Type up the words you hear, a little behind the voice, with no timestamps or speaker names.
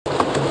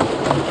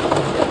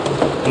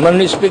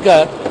মাননীয়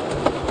স্পিকার,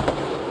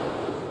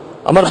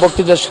 আমার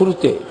বক্তৃতার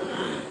শুরুতে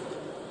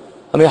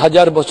আমি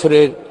হাজার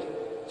বছরের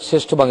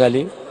শ্রেষ্ঠ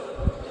বাঙালি,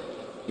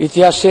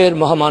 ইতিহাসের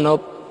মহামানব,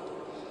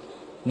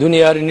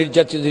 দুনিয়ার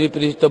নির্যাতিত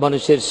নিপীড়িত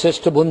মানুষের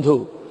শ্রেষ্ঠ বন্ধু,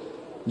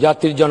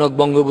 জাতির জনক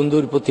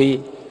বঙ্গবন্ধুর প্রতি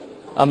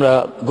আমরা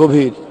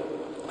গভীর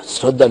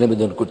শ্রদ্ধা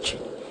নিবেদন করছি।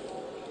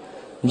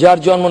 যার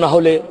জন্ম না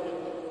হলে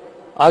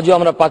আজও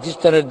আমরা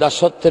পাকিস্তানের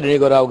দাসত্বের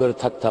নিগড়ে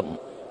থাকতাম।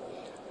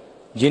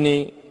 যিনি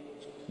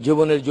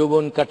জীবনের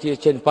যৌবন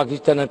কাটিয়েছেন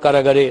পাকিস্তানের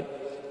কারাগারে,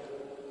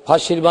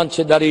 ফাঁসির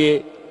মঞ্চে দাঁড়িয়ে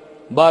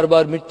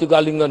বারবার মৃত্যুকে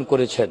আলিঙ্গন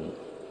করেছেন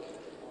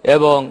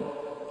এবং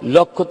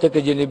লক্ষ্য থেকে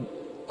যিনি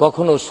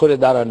কখনো সরে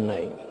দাঁড়ান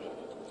নাই।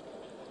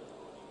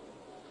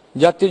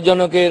 জাতির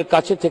জনকের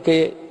কাছে থেকে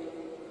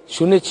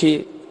শুনেছি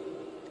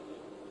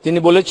তিনি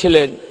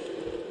বলেছিলেন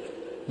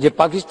যে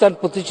পাকিস্তান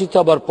প্রতিষ্ঠিত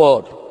হবার পর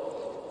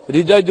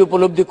হৃদয় দিয়ে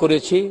উপলব্ধি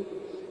করেছি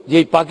যে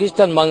এই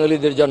পাকিস্তান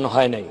বাঙালিদের জন্য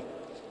হয় নাই।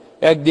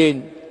 একদিন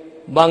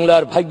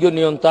বাংলার ভাগ্য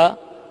নিয়ন্তা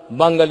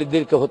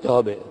বাঙালিদেরকে হতে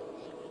হবে।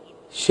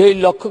 সেই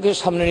লক্ষ্যকে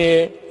সামনে নিয়ে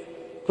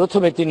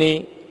প্রথমে তিনি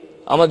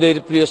আমাদের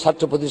প্রিয়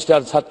ছাত্র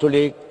প্রতিষ্ঠান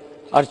ছাত্রলীগ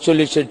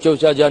 48-এর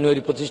 4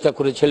 জানুয়ারি প্রতিষ্ঠা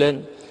করেছিলেন।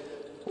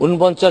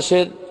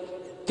 49-এর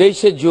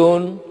 23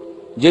 জুন,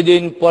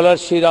 যেদিন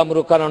পলাশীর আম্র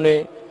কারণে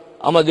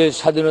আমাদের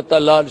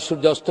স্বাধীনতার লাল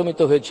সূর্য অস্তমিত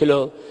হয়েছিল,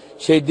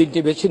 সেই দিনটি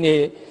বেছে নিয়ে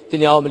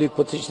তিনি আওয়ামী লীগ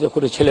প্রতিষ্ঠিত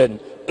করেছিলেন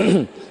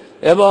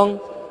এবং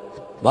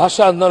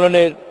ভাষা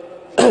আন্দোলনের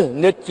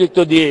নেতৃত্ব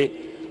দিয়ে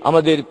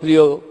আমাদের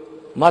প্রিয়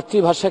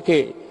মাতৃভাষাকে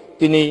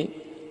তিনি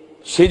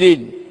সেদিন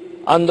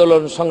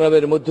আন্দোলন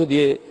সংগ্রামের মধ্য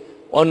দিয়ে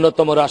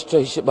অন্যতম রাষ্ট্র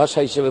ভাষা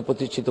হিসেবে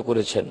প্রতিষ্ঠিত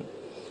করেছেন।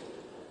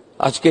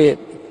 আজকে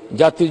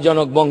জাতির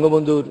জনক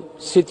বঙ্গবন্ধুর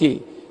স্মৃতি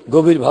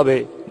গভীরভাবে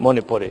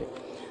মনে পড়ে।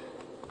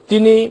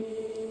 তিনি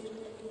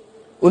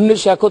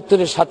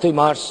 1971-এর 7ই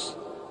মার্চ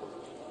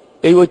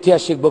এই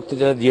ঐতিহাসিক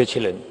বক্তৃতা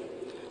দিয়েছিলেন।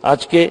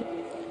 আজকে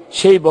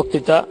সেই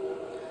বক্তৃতা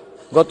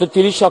গত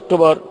 30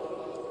 October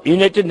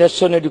United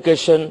nation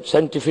education,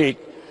 scientific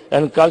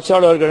and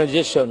cultural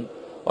organisation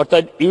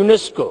অর্থাৎ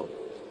ইউনেস্কো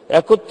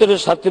 71-এর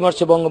 7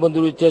 মার্চে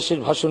বঙ্গবন্ধুর ঐতিহাসিক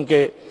ভাষণকে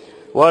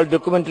ওয়ার্ল্ড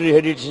ডকুমেন্টারি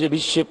হেরিটেজে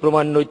বিশ্বে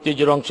প্রমাণ্য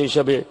ঐতিহ্যের অংশ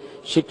হিসাবে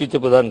স্বীকৃতি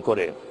প্রদান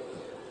করে।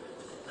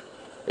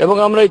 এবং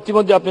আমরা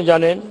ইতিমধ্যে আপনি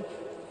জানেন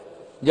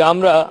যে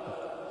আমরা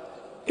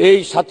এই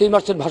 7ই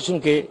মার্চের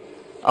ভাষণকে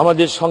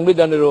আমাদের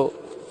সংবিধানেরও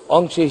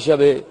অংশ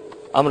হিসাবে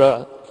আমরা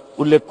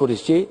উল্লেখ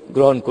করেছি,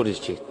 গ্রহণ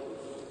করেছি।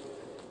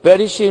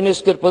 প্যারিস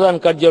ইউনেস্কোর প্রধান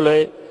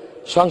কার্যালয়ে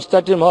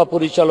সংস্থাটির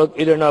মহাপরিচালক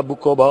ইলেনা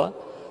বুকোভা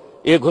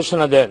এ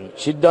ঘোষণা দেন।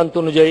 সিদ্ধান্ত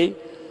অনুযায়ী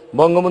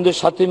বঙ্গবন্ধুর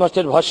 7ই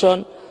মার্চের ভাষণ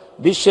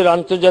বিশ্বের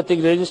আন্তর্জাতিক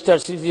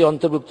রেজিস্টার স্মৃতি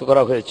অন্তর্ভুক্ত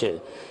করা হয়েছে,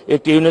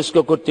 একটি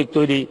ইউনেস্কো কর্তৃক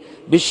তৈরি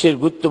বিশ্বের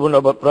গুরুত্বপূর্ণ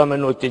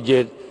প্রামাণ্য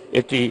ঐতিহ্যের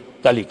একটি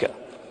তালিকা।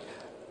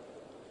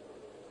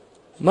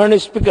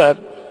 মাননীয় স্পিকার,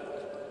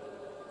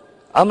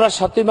 আমরা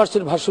 7ই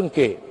মার্চের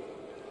ভাষণকে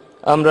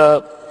আমরা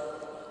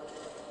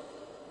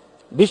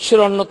বিশ্বের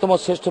অন্যতম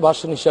শ্রেষ্ঠ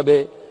ভাষণ হিসাবে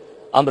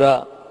আমরা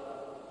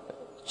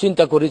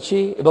চিন্তা করেছি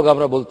এবং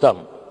আমরা বলতাম।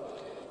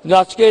 কিন্তু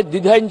আজকে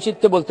দ্বিধাহীন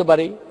চিত্তে বলতে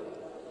পারি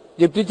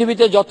যে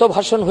পৃথিবীতে যত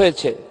ভাষণ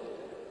হয়েছে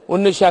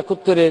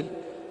 1971-এর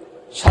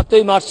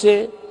 7ই মার্চে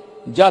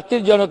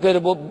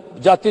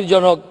জাতির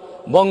জনক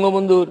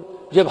বঙ্গবন্ধুর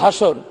যে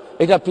ভাষণ,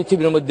 এটা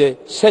পৃথিবীর মধ্যে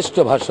শ্রেষ্ঠ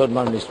ভাষণ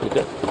মাননীয়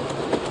স্পিকার।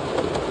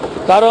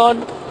 কারণ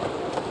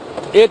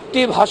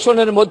একটি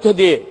ভাষণের মধ্য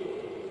দিয়ে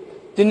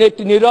তিনি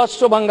একটি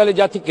নিরস্ত্র বাঙালি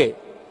জাতিকে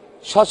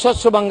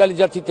সশস্ত্র বাঙালি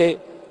জাতিতে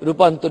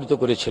রূপান্তরিত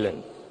করেছিলেন।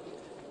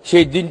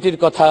 সেই দিনটির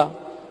কথা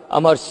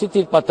আমার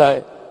স্মৃতির পাতায়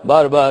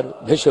বারবার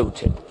ভেসে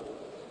ওঠে।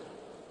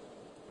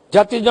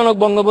 জাতির জনক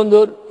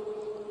বঙ্গবন্ধুর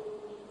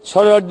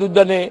সরোয়ার্দী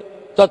উদ্যানে,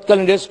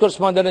 তৎকালীন রেসকোর্স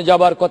ময়দানে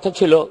যাবার কথা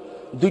ছিল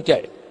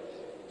 2টায়,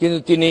 কিন্তু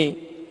তিনি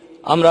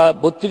আমরা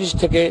 32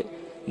 থেকে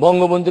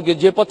বঙ্গবন্ধুকে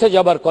যে পথে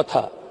যাবার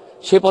কথা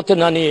সে পথে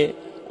না নিয়ে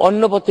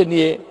অন্য পথে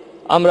নিয়ে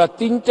আমরা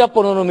 3টা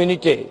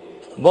 15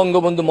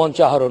 বঙ্গবন্ধু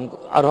মঞ্চে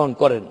আরোহণ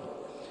করেন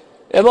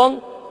এবং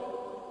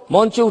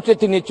মঞ্চে উঠে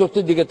তিনি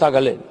চতুর্দিকে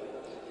তাকালেন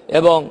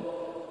এবং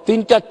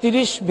 3টা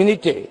 30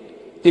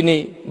 তিনি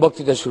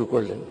বক্তৃতা শুরু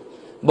করলেন।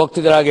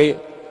 বক্তৃতার আগে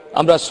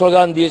আমরা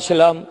স্লোগান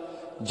দিয়েছিলাম,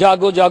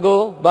 জাগো জাগো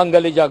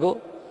বাঙালি জাগো,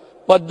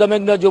 পদ্মা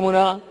মেঘনা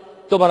যমুনা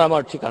তোমার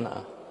আমার ঠিকানা,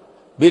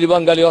 বীর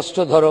বাঙালি অস্ত্র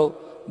ধরো,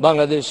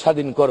 বাংলাদেশ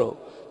স্বাধীন করো,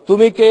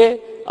 তুমি কে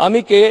আমি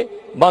কে,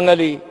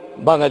 বাঙালি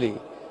বাঙালি,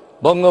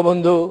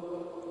 বঙ্গবন্ধু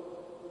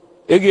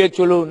এগিয়ে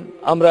চলুন,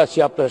 আমরা আছি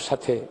আপনার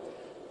সাথে,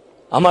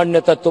 আমার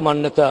নেতা তোমার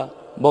নেতা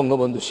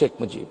বঙ্গবন্ধু শেখ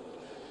মুজিব।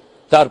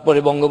 তারপরে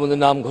বঙ্গবন্ধু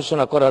নাম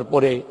ঘোষণা করার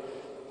পরে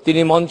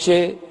তিনি মঞ্চে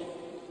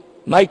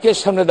মাইকের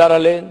সামনে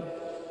দাঁড়ালেন,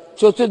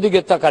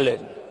 চতুর্দিকে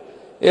তাকালেন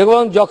এবং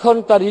যখন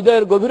তার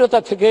হৃদয়ের গভীরতা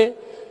থেকে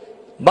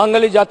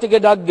বাঙালি জাতিকে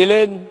ডাক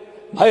দিলেন,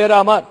 ভাইয়েরা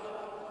আমার,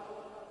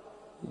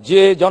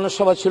 যে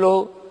জনসভা ছিল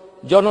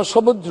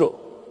জনসমুদ্র,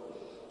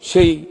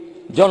 সেই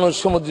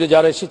জনসমুদ্রে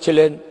যারা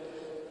এসেছিলেন,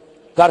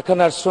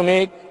 কারখানার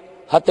শ্রমিক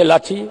হাতে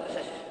লাঠি,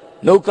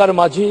 নৌকার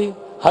মাঝি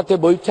হাতে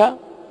বৈঠা,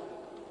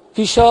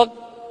 কৃষক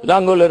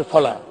লাঙ্গলের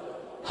ফলা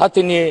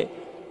হাতে নিয়ে,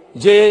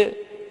 যে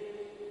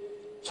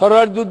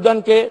সরোয়ার্দী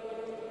উদ্যানকে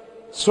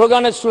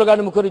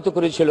স্লোগানে মুখরিত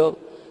করেছিল।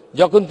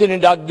 যখন তিনি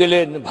ডাক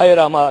দিলেন,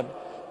 ভাইয়েরা আমার,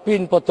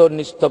 পিন পতন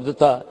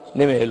নিস্তব্ধতা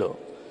নেমে এলো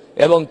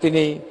এবং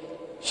তিনি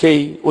সেই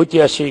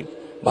ঐতিহাসিক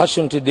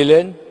ভাষণটি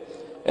দিলেন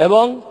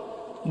এবং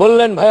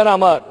বললেন, ভাইয়েরা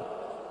আমার,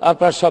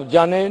 আপনারা সব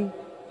জানেন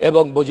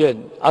এবং বোঝেন,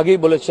 আগেই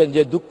বলেছেন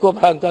যে দুঃখ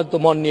ভারাক্রান্ত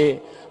মন নিয়ে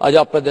আজ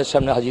আপনাদের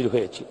সামনে হাজির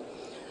হয়েছি।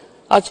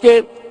 আজকে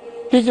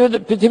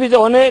পৃথিবীতে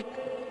অনেক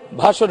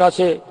ভাষণ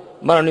আছে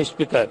মাননীয়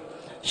স্পিকার,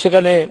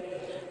 সেখানে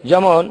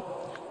যেমন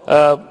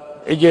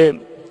এই যে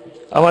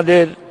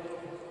আমাদের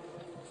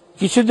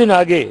কিছুদিন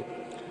আগে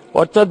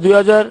অর্থাৎ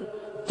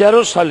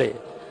 2013 সালে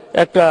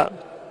একটা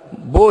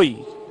বই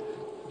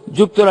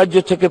যুক্তরাজ্য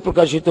থেকে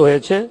প্রকাশিত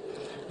হয়েছে,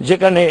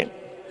 যেখানে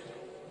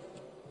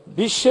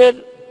বিশ্বের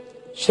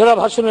সেরা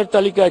ভাষণের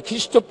তালিকায়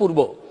খ্রিস্টপূর্ব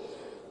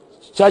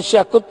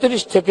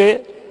 431 থেকে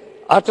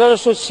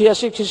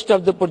 1886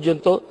 খ্রিস্টাব্দ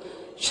পর্যন্ত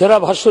সেরা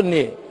ভাষণ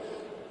নিয়ে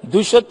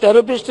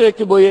 213 পৃষ্ঠার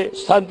একটি বইয়ে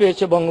স্থান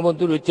পেয়েছে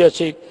বঙ্গবন্ধুর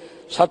ঐতিহাসিক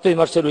 7ই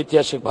মার্চের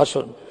ঐতিহাসিক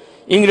ভাষণ।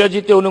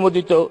 ইংরেজিতে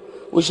অনুমোদিত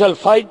we shall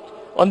fight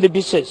on the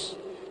bitches,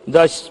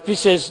 the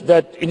speeches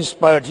that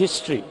inspired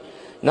history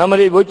নামের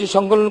এই বইটি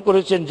সংকলন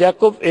করেছেন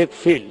জ্যাকব এক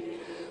ফিল।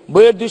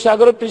 বইয়ের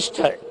 211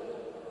 পৃষ্ঠায়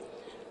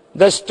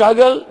the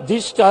struggle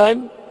this time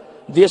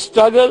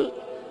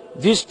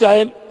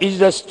is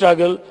the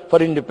struggle for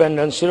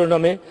independence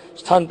শিরোনামে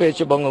স্থান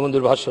পেয়েছে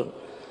বঙ্গবন্ধুর ভাষণ।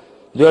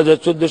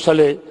 2014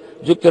 সালে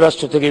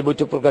যুক্তরাষ্ট্র থেকে এই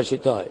বইটি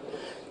প্রকাশিত হয়।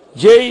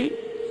 যেই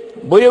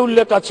বইয়ে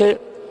উল্লেখ আছে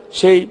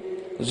সেই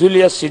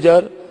Julius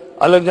caesar,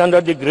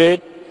 Alexander the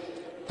great,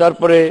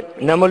 তারপরে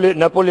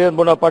নেপোলিয়ন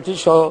বোনাপার্টি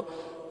সহ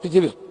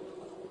পৃথিবীর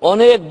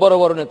অনেক বড়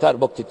বড় নেতার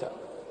বক্তৃতা।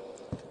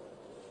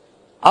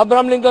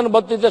 আব্রাহাম লিঙ্কন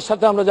বক্তৃতার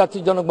সাথে আমরা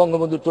জাতির জনক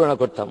বঙ্গবন্ধুর তুলনা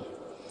করতাম।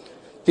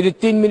 তিনি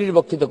 3 মিনিট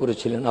বক্তৃতা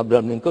করেছিলেন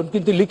আব্রাহাম লিঙ্কন,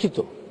 কিন্তু লিখিত।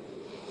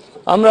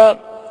 আমরা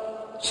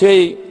সেই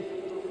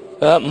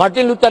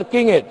মার্টিন লুথার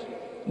কিং এর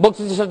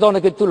বক্তৃতার সাথে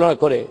অনেকে তুলনা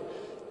করে।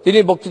 তিনি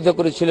বক্তৃতা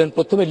করেছিলেন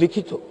প্রথমে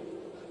লিখিত,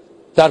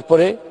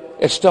 তারপরে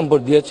এক্সটাম্পর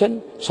দিয়েছেন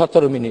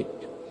 17 মিনিট।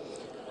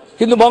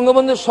 কিন্তু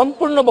বঙ্গবন্ধুর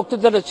সম্পূর্ণ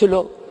বক্তৃতাটা ছিল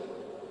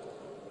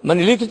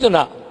মানে লিখিত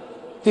না,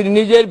 তিনি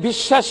নিজের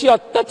বিশ্বাসী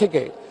আত্মা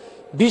থেকে,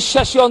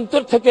 বিশ্বাসী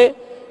অন্তর থেকে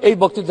এই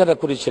বক্তৃতাটা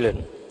করেছিলেন।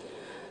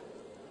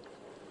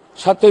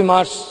 7ই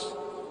মার্চ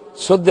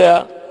শ্রদ্ধেয়া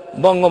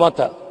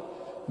বঙ্গমাতা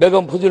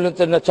বেগম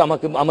ফজিলাতুন্নেছা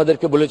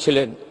আমাদেরকে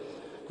বলেছিলেন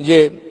যে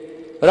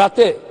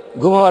রাতে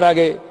ঘুমাবার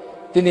আগে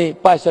তিনি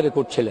পায়চারি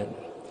করছিলেন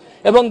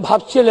এবং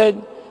ভাবছিলেন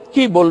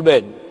কি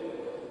বলবেন।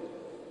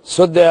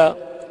 শ্রদ্ধেয়া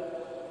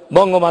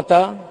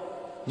বঙ্গমাতা,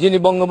 যিনি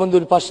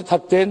বঙ্গবন্ধুর পাশে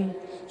থাকতেন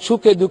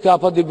সুখে দুঃখে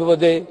আপদে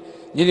বিপদে,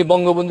 যিনি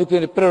বঙ্গবন্ধুকে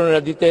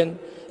প্রেরণা দিতেন।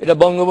 এটা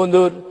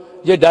বঙ্গবন্ধুর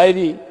যে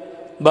ডায়েরি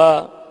বা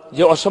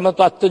যে অসমাপ্ত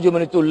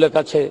আত্মজীবনীতে উল্লেখ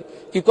আছে,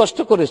 কি কষ্ট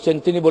করেছেন।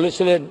 তিনি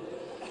বলেছিলেন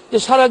যে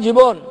সারা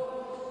জীবন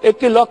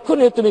একটি লক্ষ্য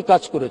নিয়ে তুমি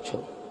কাজ করেছো,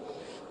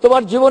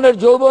 তোমার জীবনের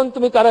যৌবন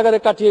তুমি কারাগারে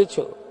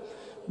কাটিয়েছো,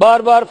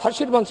 বারবার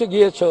ফাঁসির মঞ্চে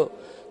গিয়েছো,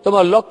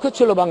 তোমার লক্ষ্য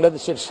ছিল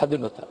বাংলাদেশের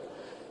স্বাধীনতা।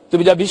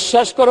 তুমি যা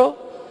বিশ্বাস করো,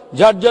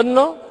 যার জন্য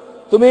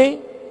তুমি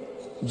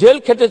জেল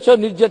খেটেছো,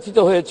 নির্যাতিত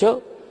হয়েছ,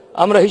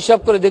 আমরা হিসাব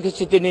করে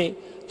দেখেছি তিনি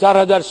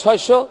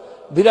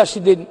 4682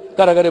 দিন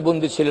কারাগারে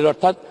বন্দী ছিলেন,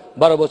 অর্থাৎ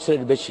 12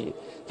 বছরের বেশি।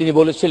 তিনি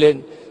বলেছিলেন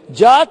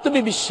যা তুমি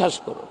বিশ্বাস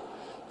করো,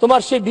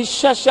 তোমার সেই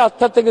বিশ্বাসে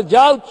আত্মা থেকে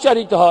যা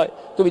উচ্চারিত হয়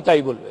তুমি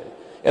তাই বলবে।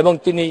 এবং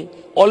তিনি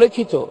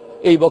অলিখিত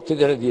এই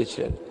বক্তৃতাটা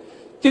দিয়েছিলেন।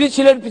 তিনি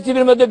ছিলেন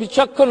পৃথিবীর মধ্যে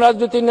বিচক্ষণ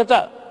রাজনৈতিক নেতা,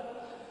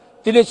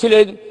 তিনি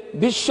ছিলেন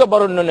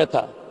বিশ্ববরেণ্য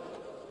নেতা।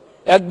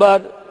 একবার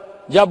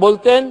যা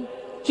বলতেন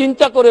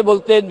চিন্তা করে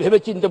বলতেন, ভেবে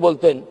চিন্তে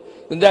বলতেন,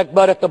 কিন্তু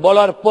একবার একটা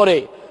বলার পরে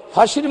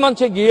ফাঁসির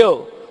মঞ্চে গিয়েও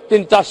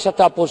তিনি তার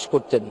সাথে আপোষ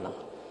করতেন না।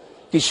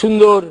 কি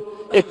সুন্দর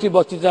একটি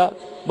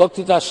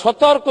বক্তৃতা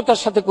সতর্কতার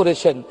সাথে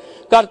করেছেন,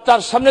 কারণ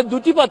তার সামনে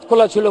দুটি পথ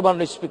খোলা ছিল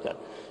মাননীয় স্পিকার।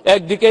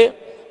 একদিকে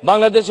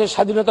বাংলাদেশের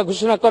স্বাধীনতা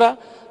ঘোষণা করা,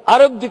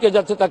 আরেক দিকে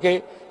যাতে তাকে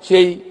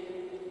সেই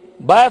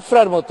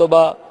বায়োফ্রার মতো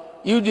বা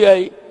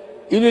UDI,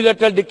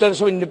 unilateral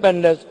declaration of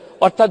independence,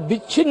 অর্থাৎ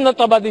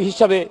বিচ্ছিন্নতাবাদী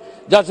হিসাবে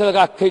যাতে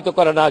তাকে আখ্যায়িত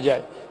করা না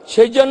যায়,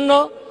 সেই জন্য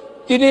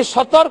তিনি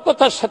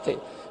সতর্কতার সাথে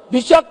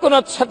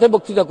বিচক্ষণতার সাথে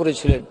বক্তৃতা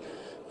করেছিলেন।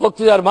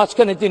 বক্তৃতার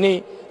মাঝখানে তিনি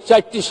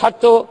 4টি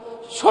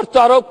শর্ত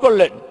আরোপ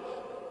করলেন।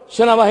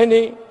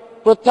 সেনাবাহিনী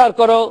প্রত্যাহার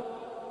করো,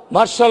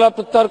 মার্শাল ল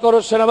প্রত্যাহার করো,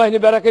 সেনাবাহিনী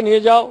ব্যারাকে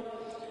নিয়ে যাও,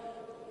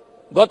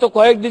 গত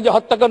কয়েকদিন যে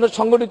হত্যাকাণ্ড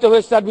সংঘটিত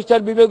হয়েছে তার বিচার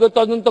বিভাগীয়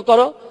তদন্ত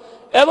করো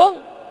এবং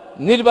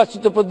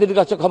নির্বাচিত প্রতিনিধির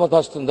কাছে ক্ষমতা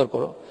হস্তান্তর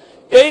করো।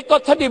 এই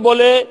কথাটি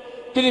বলে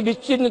তিনি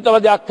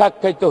বিচ্ছিন্নতাবাদী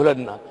আখ্যায়িত হলেন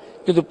না।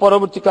 কিন্তু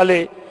পরবর্তীকালে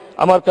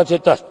আমার কাছে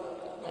তার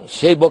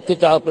সেই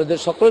বক্তৃতা আপনাদের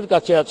সকলের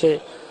কাছে আছে।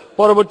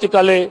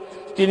 পরবর্তীকালে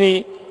তিনি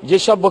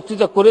যেসব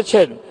বক্তৃতা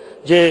করেছেন,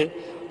 যে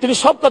তিনি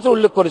সব কথা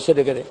উল্লেখ করেছেন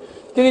এখানে।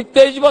 তিনি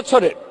 23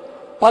 বছরের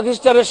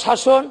পাকিস্তানের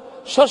শাসন,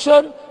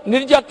 শোষণ,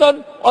 নির্যাতন,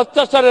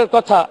 অত্যাচারের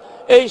কথা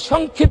এই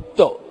সংক্ষিপ্ত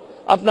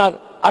আপনার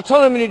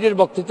 18 মিনিটের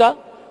বক্তৃতা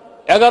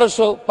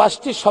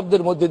 1105টি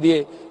শব্দের মধ্যে দিয়ে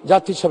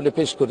জাতির সামনে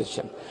পেশ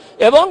করেছেন।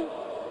 এবং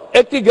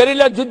একটি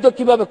গেরিলা যুদ্ধ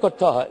কিভাবে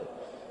করতে হয়,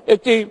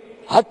 একটি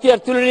হাতিয়ার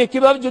তুলে নিয়ে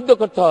কিভাবে যুদ্ধ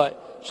করতে হয়,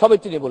 সবই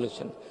তিনি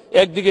বলেছেন।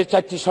 একদিকে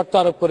 4টি শর্ত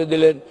আরোপ করে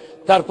দিলেন,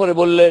 তারপরে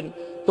বললেন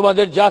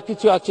তোমাদের যা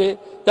কিছু আছে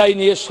তাই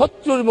নিয়ে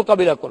শত্রুর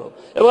মোকাবিলা করো।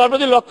 এবং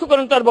আপনারা যদি লক্ষ্য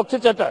করেন তার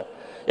বক্তৃতাটা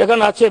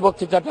এখানে আছে,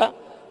 বক্তৃতাটা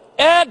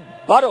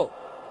একবারও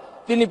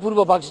তিনি পূর্ব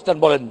পাকিস্তান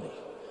বলেননি।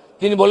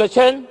 তিনি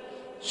বলেছেন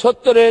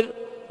 70-এর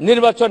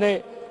নির্বাচনে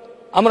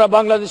আমরা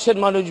বাংলাদেশের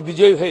মানুষ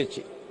বিজয়ী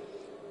হয়েছি।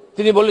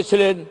 তিনি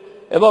বলেছিলেন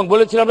এবং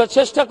বলেছিলেন আমরা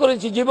চেষ্টা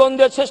করেছি, জীবন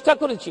দিয়ে চেষ্টা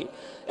করেছি।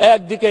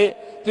 একদিকে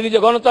তিনি যে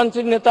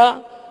গণতান্ত্রিক নেতা,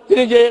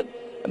 তিনি যে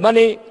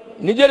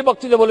নিজের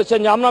বক্তৃতা বলেছেন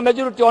যে আমরা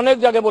মেজরিটি, অনেক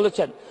জায়গায়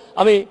বলেছেন।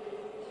 আমি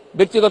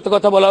ব্যক্তিগত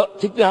কথা বলা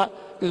ঠিক না,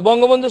 কিন্তু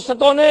বঙ্গবন্ধুর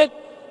সাথে অনেক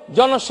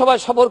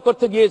জনসভায় সফর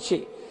করতে গিয়েছি।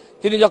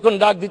 তিনি যখন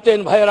ডাক দিতেন,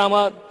 ভাইয়েরা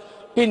আমার,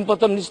 পিন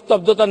পতন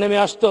নিস্তব্ধতা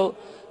নেমে আসতো,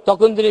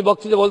 তখন তিনি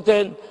বক্তৃতা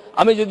বলতেন,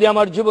 আমি যদি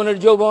আমার জীবনের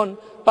যৌবন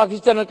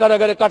পাকিস্তানের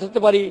কারাগারে কাটাতে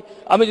পারি,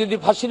 আমি যদি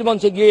ফাঁসির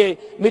মঞ্চে গিয়ে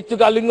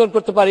মৃত্যুকে আলিঙ্গন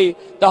করতে পারি,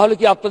 তাহলে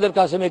কি আপনাদের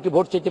কাছে আমি একটি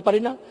ভোট চাইতে পারি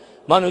না?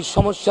 মানুষ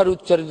সমস্যার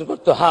উচ্চারিত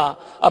করতো, হ্যাঁ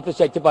আপনি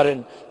চাইতে পারেন।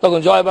 তখন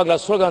জয় বাংলা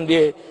স্লোগান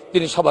দিয়ে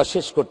তিনি সভা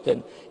শেষ করতেন।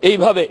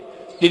 এইভাবে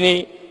তিনি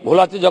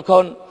ভোলাতে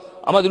যখন,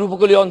 আমাদের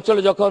উপকূলীয়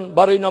অঞ্চলে যখন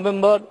 12ই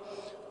নভেম্বর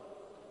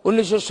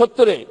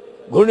 1970-এ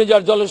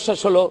ঘূর্ণিঝড় জলোচ্ছ্বাস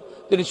হলো,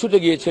 তিনি ছুটে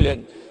গিয়েছিলেন।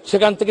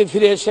 সেখান থেকে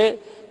ফিরে এসে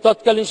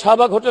তৎকালীন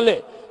শাহবাগ হোটেলে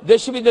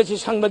দেশি বিদেশি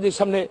সাংবাদিক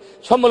সামনে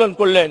সম্মেলন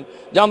করলেন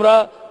যে আমরা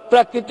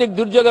প্রাকৃতিক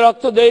দুর্যোগে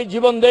রক্ত দেই,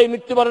 জীবন দেই,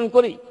 মৃত্যুবরণ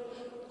করি,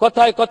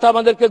 কথায় কথা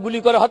আমাদেরকে গুলি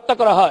করে হত্যা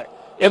করা হয়।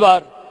 এবার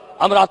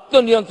আমরা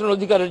আত্মনিয়ন্ত্রণ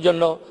অধিকারের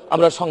জন্য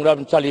আমরা সংগ্রাম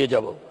চালিয়ে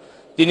যাব।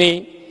 তিনি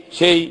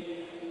সেই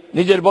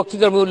নিজের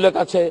বক্তৃতার মধ্যে উল্লেখ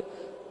আছে,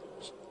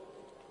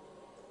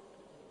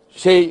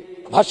 সেই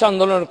ভাষা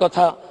আন্দোলনের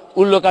কথা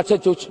উল্লেখ আছে।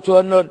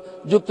 54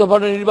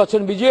 যুক্তফ্রন্ট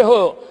নির্বাচন বিজয়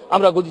হয়েও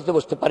আমরা গদিতে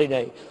বসতে পারি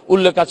নাই।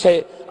 উল্লেখ আছে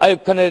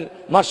আইয়ুব খানের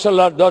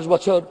মার্শাল্লাহর 10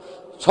 বছর,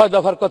 6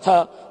 দফার কথা,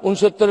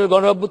 69-এর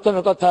গণ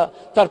অভ্যুত্থানের কথা,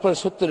 তারপরে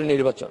 70-এর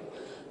নির্বাচন।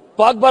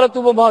 পাক ভারত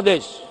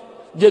উপমহাদেশ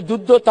যে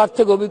যুদ্ধ, তার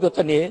থেকে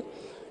অভিজ্ঞতা নিয়ে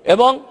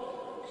এবং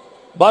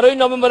 12ই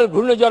নভেম্বরের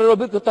ঘূর্ণিঝড়ের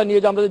অভিজ্ঞতা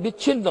নিয়ে যে আমরা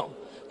বিচ্ছিন্ন,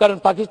 কারণ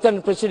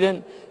পাকিস্তানের প্রেসিডেন্ট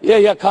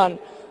ইয়াহিয়া খান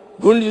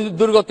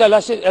দুর্গত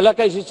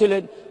এলাকায়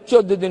এসেছিলেন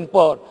 14 দিন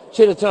পর,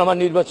 সেটা ছিল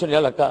আমার নির্বাচনী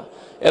এলাকা,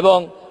 এবং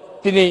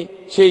তিনি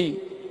সেই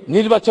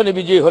নির্বাচনে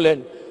বিজয়ী হলেন।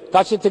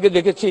 কাছে থেকে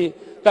দেখেছি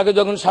তাকে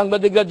যখন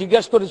সাংবাদিকরা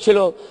জিজ্ঞাসা করেছিল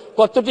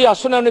কতটি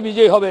আসনে আপনি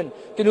বিজয়ী হবেন,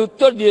 তিনি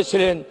উত্তর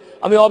দিয়েছিলেন,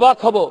 আমি অবাক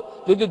হব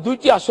যদি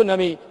 2টি আসনে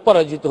আমি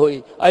পরাজিত হই।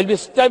 I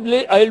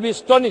will be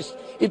astonished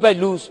if I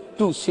loose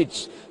 2 seats.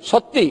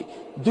 সত্যি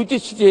 2টি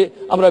সিটে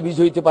আমরা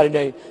বিজয়ী হতে পারি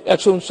নাই।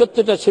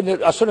 169টা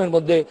আসনের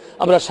মধ্যে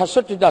আমরা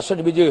 67টা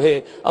আসনে বিজয়ী হয়ে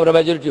আমরা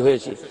মেজরিটি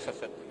হয়েছি।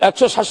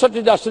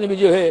 167টা আসনে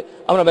বিজয়ী হয়ে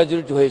আমরা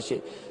মেজরিটি হয়েছি।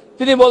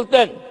 তিনি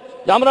বলতেন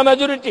যে আমরা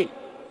মেজরিটি,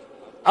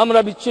 আমরা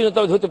বিচ্ছিন্নতা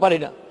হতে পারি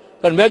না,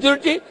 কারণ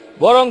মেজরিটি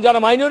বরং যারা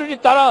মাইনরিটি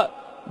তারা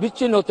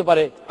বিচ্ছিন্ন হতে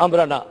পারে,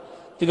 আমরা না।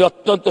 তিনি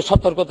অত্যন্ত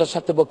সতর্কতার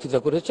সাথে বক্তৃতা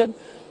করেছেন।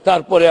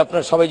 তারপরে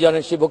আপনারা সবাই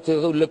জানেন, সেই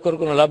বক্তৃতা উল্লেখ করে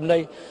কোনো লাভ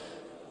নাই।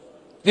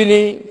 তিনি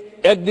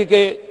একদিকে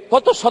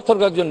কত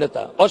সতর্ক একজন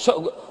নেতা,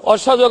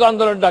 অসহযোগ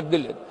আন্দোলন ডাক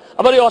দিলেন।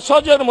 আবার এই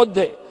অসহযোগের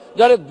মধ্যে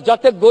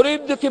যাতে গরিব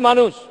দুঃখী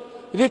মানুষ,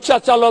 রিক্সা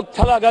চালক,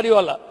 ঠেলা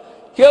গাড়িওয়ালা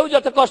কেউ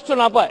যাতে কষ্ট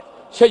না পায়,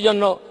 সেই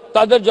জন্য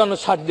তাদের জন্য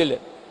ছাড়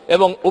দিলেন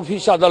এবং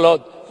অফিস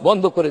আদালত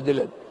বন্ধ করে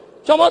দিলেন।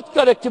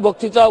 চমৎকার একটি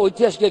বক্তৃতা,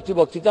 ঐতিহাসিক একটি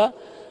বক্তৃতা।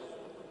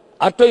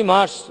 8ই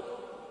মার্চ,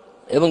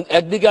 এবং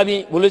একদিকে আমি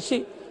বলেছি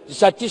যে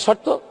 4টি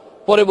শর্ত,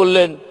 পরে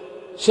বললেন,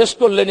 শেষ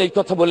করলেন এই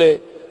কথা বলে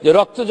যে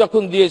রক্ত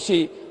যখন দিয়েছি,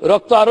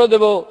 রক্ত আরো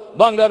দেব,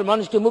 বাংলার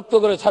মানুষকে মুক্ত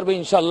করে ছাড়বে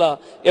ইনশাল্লাহ।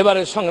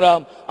 এবারের সংগ্রাম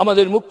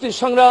আমাদের মুক্তির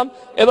সংগ্রাম,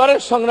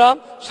 এবারের সংগ্রাম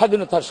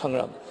স্বাধীনতার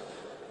সংগ্রাম।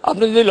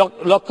 আপনি যদি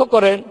লক্ষ্য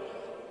করেন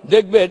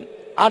দেখবেন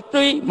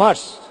 8ই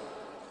মার্চ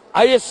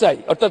ISI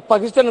অর্থাৎ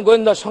পাকিস্তানের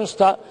গোয়েন্দা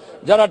সংস্থা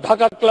যারা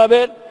ঢাকা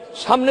ক্লাবের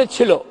সামনে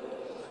ছিল,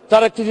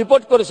 তারা একটি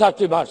রিপোর্ট করেছে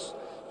 8ই মার্চ,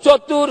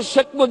 চতুর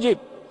শেখ মুজিব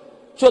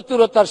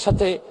চতুরতার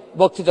সাথে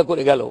বক্তৃতা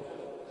করে গেল।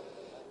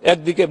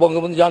 একদিকে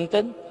বঙ্গবন্ধু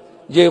জানতেন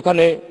যে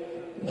ওখানে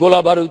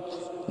গোলা বারুদ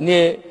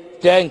নিয়ে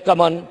ট্যাঙ্ক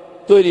কামান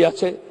তৈরি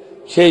আছে,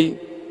 সেই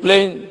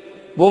প্লেন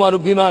বোমারু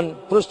বিমান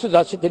প্রস্তুত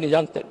আছে, তিনি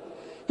জানতেন।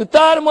 কিন্তু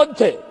তার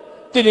মধ্যে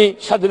তিনি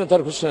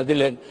স্বাধীনতার ঘোষণা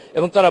দিলেন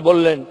এবং তারা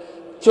বললেন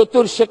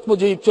চতুর শেখ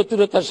মুজিব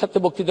চতুরতার সাথে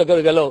বক্তৃতা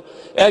করে গেল।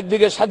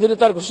 একদিকে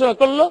স্বাধীনতার ঘোষণা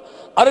করলো,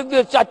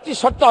 আরেকদিকে 4টি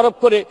শর্ত আরোপ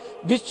করে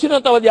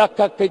বিচ্ছিন্নতাবাদী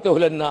আখ্যায়িত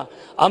হলেন না।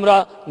 আমরা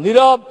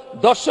নীরব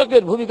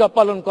দর্শকের ভূমিকা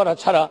পালন করা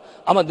ছাড়া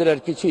আমাদের আর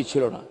কিছুই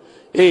ছিল না।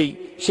 এই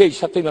সেই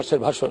 7ই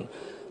মার্চের ভাষণ।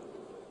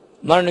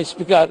 মাননীয়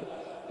স্পিকার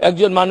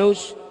একজন মানুষ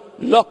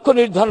লক্ষ্য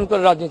নির্ধারণ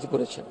করে রাজনীতি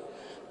করেছেন।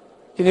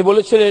 তিনি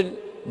বলেছিলেন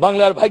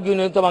বাংলার ভাগ্য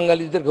উন্নত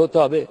বাঙালিদেরকে হতে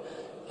হবে।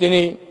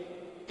 তিনি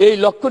এই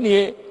লক্ষ্য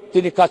নিয়ে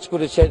তিনি কাজ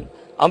করেছেন।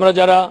 আমরা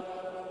যারা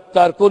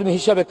তার কর্মী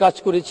হিসাবে কাজ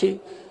করেছি,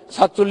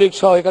 ছাত্রলীগ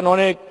সহ এখানে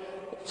অনেক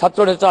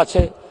ছাত্রনেতা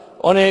আছে,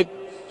 অনেক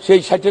সেই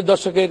 60-এর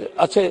দশকের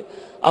আছে।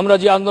 আমরা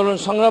যে আন্দোলন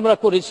সংগ্রামরা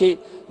করেছি,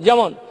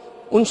 যেমন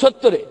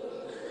 69-এ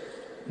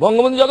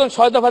বঙ্গবন্ধু যখন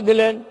 6 দফা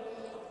দিলেন,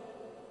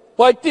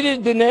 35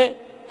 দিনে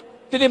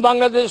তিনি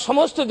বাংলাদেশের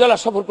সমস্ত জেলা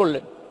সফর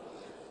করলেন।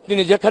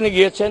 তিনি যেখানে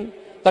গিয়েছেন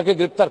তাকে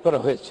গ্রেপ্তার করা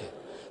হয়েছে।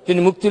 তিনি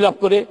মুক্তি লাভ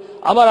করে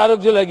আবার আরেক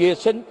জেলায়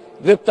গিয়েছেন,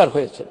 গ্রেপ্তার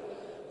হয়েছেন,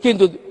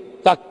 কিন্তু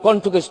তা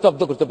কণ্ঠকে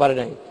স্তব্ধ করতে পারে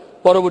নাই।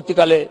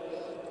 পরবর্তীকালে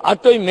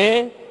 8ই মে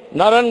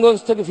নারায়ণগঞ্জ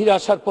থেকে ফিরে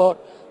আসার পর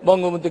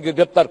বঙ্গবন্ধুকে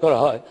গ্রেপ্তার করা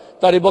হয়।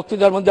 তার এই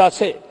বক্তৃতার মধ্যে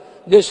আছে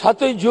যে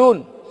 7ই জুন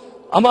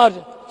আমার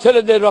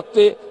ছেলেদের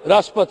রক্তে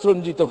রাজপথ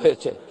রঞ্জিত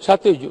হয়েছে।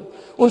 7ই জুন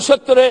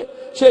 69-এ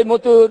সেই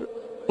মতুর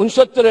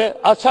 69-এ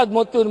আসাদ,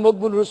 মতুর,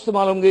 মকবুল, রুস্তম,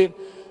 আলমগীর,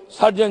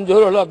 সার্জেন্ট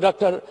জহুরুল হক,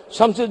 ডাক্তার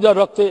শামসুজ্জার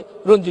রক্তে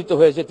রঞ্জিত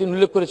হয়েছে। তিনি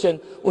উল্লেখ করেছেন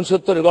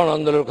 69-এর গণ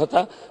আন্দোলনের কথা,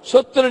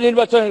 70-এর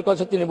নির্বাচনের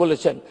কথা তিনি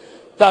বলেছেন।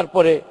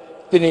 তারপরে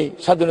তিনি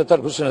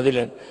স্বাধীনতার ঘোষণা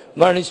দিলেন।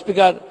 মাননীয়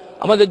স্পিকার,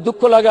 আমাদের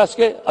দুঃখ লাগে,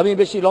 আজকে আমি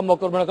বেশি লম্বা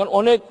করবো না কারণ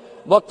অনেক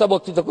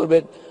বক্তৃতা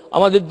করবেন।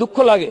 আমাদের দুঃখ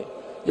লাগে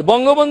যে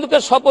বঙ্গবন্ধুকে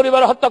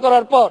সপরিবার হত্যা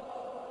করার পর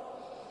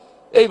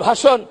এই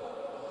ভাষণ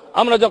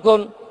আমরা যখন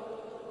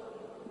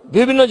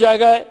বিভিন্ন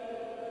জায়গায়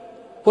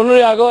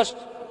 15ই আগস্ট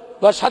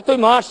বা 7ই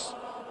মার্চ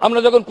আমরা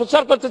যখন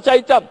প্রচার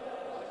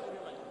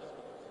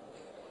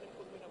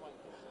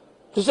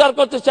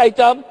করতে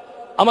চাইতাম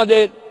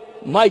আমাদের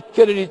মাইক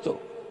কেড়ে নিত,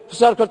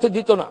 প্রচার করতে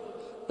দিত না।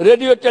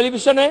 রেডিও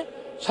টেলিভিশনে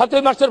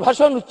 7ই মার্চের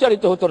ভাষণ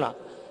উচ্চারিত হতো না।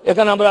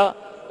 এখানে আমরা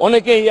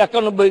অনেকেই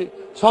 91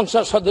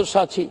 সংসদ সদস্য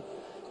আছি।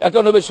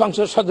 91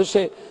 সংসদ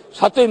সদস্যে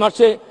 7ই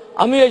মার্চে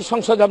আমি এই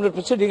সংসদে আপনার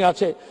প্রেসিডিং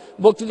আছে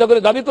বক্তৃতা করে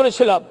দাবি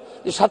করেছিলাম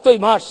যে 7ই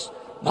মার্চ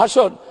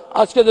ভাষণ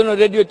আজকে যেন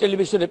রেডিও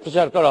টেলিভিশনে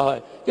প্রচার করা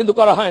হয়, কিন্তু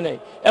করা হয় নাই।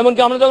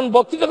 এমনকি আমরা যখন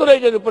বক্তৃতা করে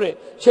এটার উপরে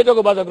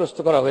সেটাকে বাধাগ্রস্ত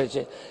করা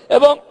হয়েছে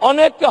এবং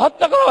অনেককে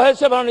হত্যা করা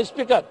হয়েছে মাননীয়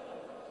স্পিকার।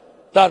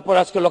 তারপর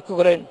আজকে লক্ষ্য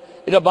করেন,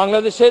 এটা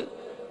বাংলাদেশের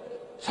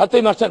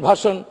 7ই মার্চের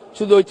ভাষণ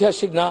শুধু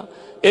ঐতিহাসিক না,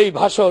 এই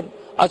ভাষণ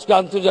আজকে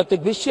আন্তর্জাতিক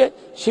বিশ্বে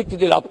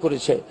স্বীকৃতি লাভ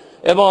করেছে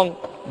এবং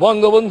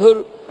বঙ্গবন্ধুর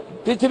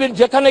পৃথিবীর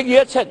যেখানে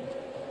গিয়েছেন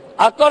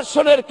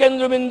আকর্ষণের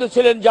কেন্দ্রবিন্দু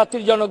ছিলেন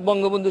জাতির জনক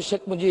বঙ্গবন্ধু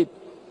শেখ মুজিব।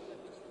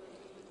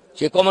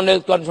 সে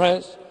কমনওয়েলথ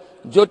কনফারেন্স,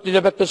 জোট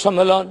নিরপেক্ষ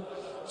সম্মেলন,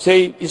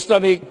 সেই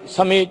ইসলামিক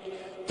সামিট,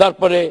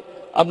 তারপরে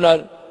আপনার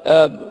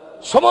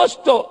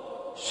সমস্ত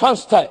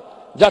সংস্থায়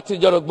জাতির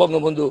জনক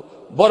বঙ্গবন্ধু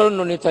বরেণ্য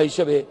নেতা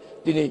হিসেবে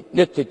তিনি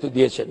নেতৃত্ব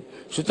দিয়েছেন।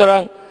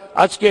 সুতরাং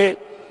আজকে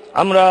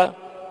আমরা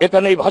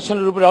এখানে এই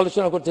ভাষণের উপরে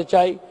আলোচনা করতে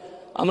চাই।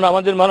 আমরা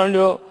আমাদের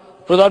মাননীয়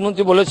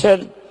প্রধানমন্ত্রী বলেছেন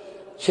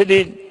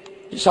সেদিন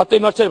 7ই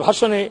মার্চের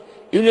ভাষণে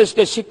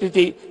ইউনেস্কোর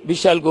স্বীকৃতি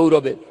বিশাল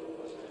গৌরবের।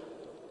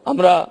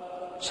 আমরা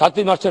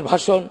 7ই মার্চের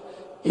ভাষণ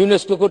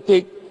ইউনেস্কো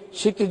কর্তৃক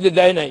স্বীকৃতি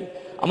দেয় নাই।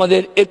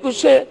 আমাদের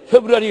 21শে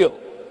ফেব্রুয়ারিও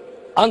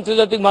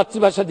আন্তর্জাতিক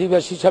মাতৃভাষা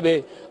দিবস হিসাবে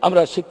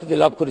আমরা স্বীকৃতি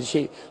লাভ করেছি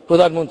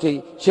প্রধানমন্ত্রী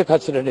শেখ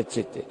হাসিনার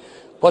নেতৃত্বে।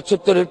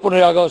 75-এর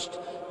 15ই আগস্ট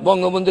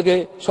বঙ্গবন্ধুকে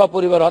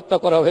সপরিবার হত্যা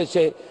করা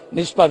হয়েছে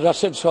নিষ্পাপ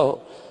রাশেদ সহ।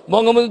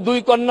 বঙ্গবন্ধু 2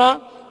 কন্যা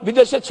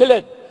বিদেশে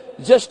ছিলেন।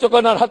 জ্যেষ্ঠ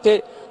কন্যার হাতে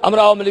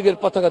আমরা আওয়ামী লীগের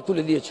পতাকা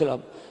তুলে দিয়েছিলাম।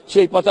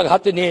 সেই পতাকা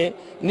হাতে নিয়ে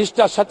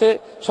নিষ্ঠার সাথে,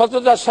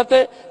 সততার সাথে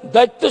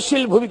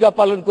দায়িত্বশীল ভূমিকা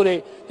পালন করে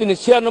তিনি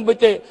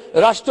 96-তে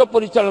রাষ্ট্র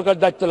পরিচালকের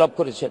দায়িত্ব লাভ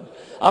করেছেন।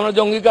 আমরা যে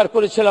অঙ্গীকার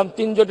করেছিলাম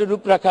 3 জোটের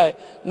রূপরেখায়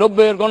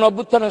 90-এর গণ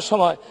অভ্যুত্থানের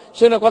সময়,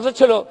 সেখানে কথা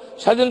ছিল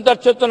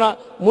স্বাধীনতার চেতনা,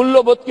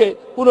 মূল্যবোধকে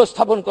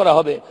পুনঃস্থাপন করা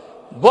হবে।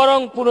 বরং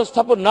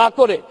পুনঃস্থাপন না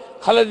করে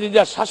খালেদা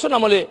জিয়ার শাসন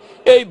আমলে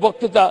এই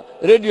বক্তৃতা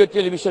রেডিও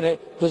টেলিভিশনে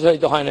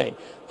প্রচারিত হয় নাই।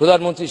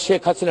 প্রধানমন্ত্রী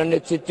শেখ হাসিনার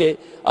নেতৃত্বে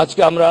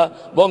আজকে আমরা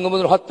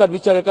বঙ্গবন্ধুর হত্যার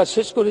বিচারের কাজ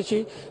শেষ করেছি।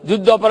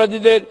 যুদ্ধ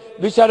অপরাধীদের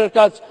বিচারের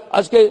কাজ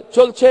আজকে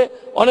চলছে।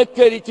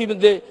 অনেককে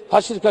ইতিমধ্যে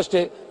ফাঁসির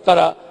কাস্টে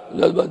তারা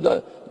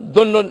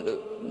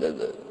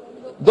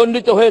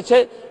দণ্ডিত হয়েছে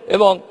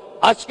এবং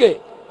আজকে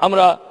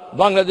আমরা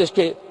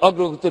বাংলাদেশকে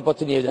অগ্রগতির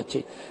পথে নিয়ে যাচ্ছি।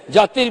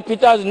 জাতির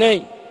পিতা নেই,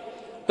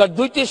 তার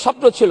 2টি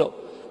স্বপ্ন ছিল,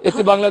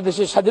 একটি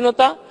বাংলাদেশের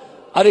স্বাধীনতা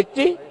আর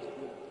একটি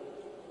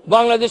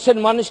বাংলাদেশের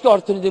মানুষকে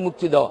অর্থনৈতিক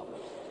মুক্তি দেওয়া।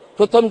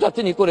 প্রথমটা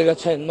তিনি করে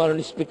গেছেন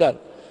মাননীয় স্পিকার,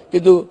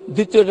 কিন্তু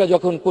দ্বিতীয়টা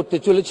যখন করতে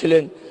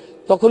চলেছিলেন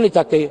তখনই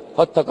তাকে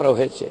হত্যা করা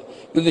হয়েছে।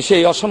 কিন্তু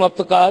সেই অসমাপ্ত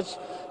কাজ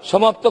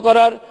সমাপ্ত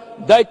করার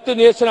দায়িত্ব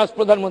নিয়েছেন আজ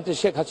প্রধানমন্ত্রী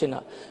শেখ হাসিনা,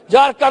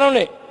 যার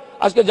কারণে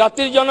আজকে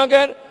জাতির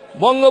জনকের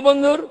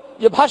বঙ্গবন্ধুর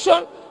যে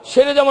ভাষণ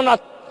সেটা যেমন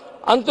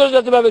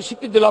আন্তর্জাতিকভাবে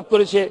স্বীকৃতি লাভ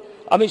করেছে।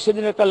 আমি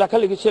সেদিন একটা লেখা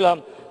লিখেছিলাম,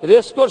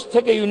 রেসকোর্স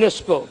থেকে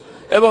ইউনেস্কো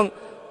এবং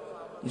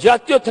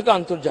জাতীয় থেকে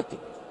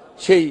আন্তর্জাতিক,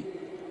 সেই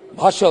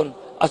ভাষণ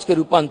আজকে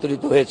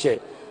রূপান্তরিত হয়েছে।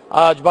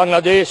 আজ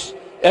বাংলাদেশ,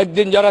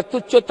 একদিন যারা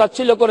তুচ্ছ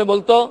তাচ্ছিল্য করে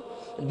বলতো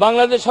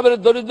বাংলাদেশ হবে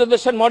দরিদ্র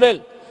দেশের মডেল,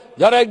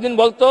 যারা একদিন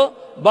বলতো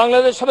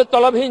বাংলাদেশ হবে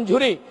তলাবিহীন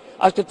ঝুড়ি,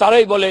 আজকে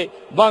তারাই বলে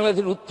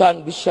বাংলাদেশের উত্থান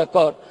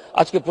বিস্ময়কর।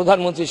 আজকে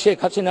প্রধানমন্ত্রী শেখ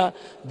হাসিনা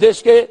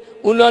দেশকে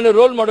উন্নয়নের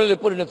রোল মডেলে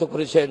পরিণত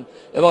করেছেন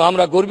এবং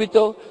আমরা গর্বিত,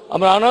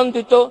 আমরা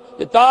আনন্দিত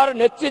যে তার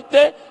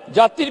নেতৃত্বে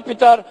জাতির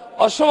পিতার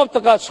অসমাপ্ত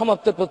কাজ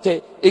সমাপ্তের পথে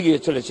এগিয়ে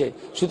চলেছে।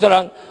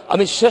 সুতরাং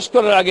আমি শেষ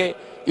করার আগে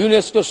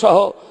ইউনেস্কো সহ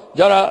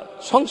যারা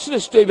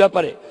সংশ্লিষ্ট এই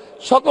ব্যাপারে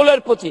সকলের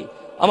প্রতি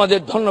আমাদের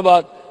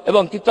ধন্যবাদ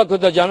এবং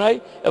কৃতজ্ঞতা জানাই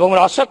এবং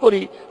আমরা আশা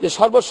করি যে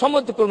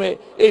সর্বসম্মতিক্রমে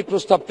এই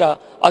প্রস্তাবটা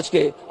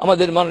আজকে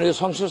আমাদের মাননীয়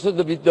সংসদ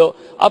সদস্যবৃন্দ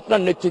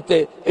আপনার নেতৃত্বে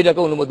এটাকে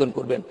অনুমোদন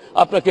করবেন।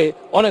 আপনাকে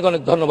অনেক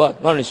অনেক ধন্যবাদ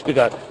মাননীয়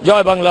স্পিকার।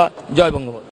 জয় বাংলা, জয় বঙ্গবন্ধু।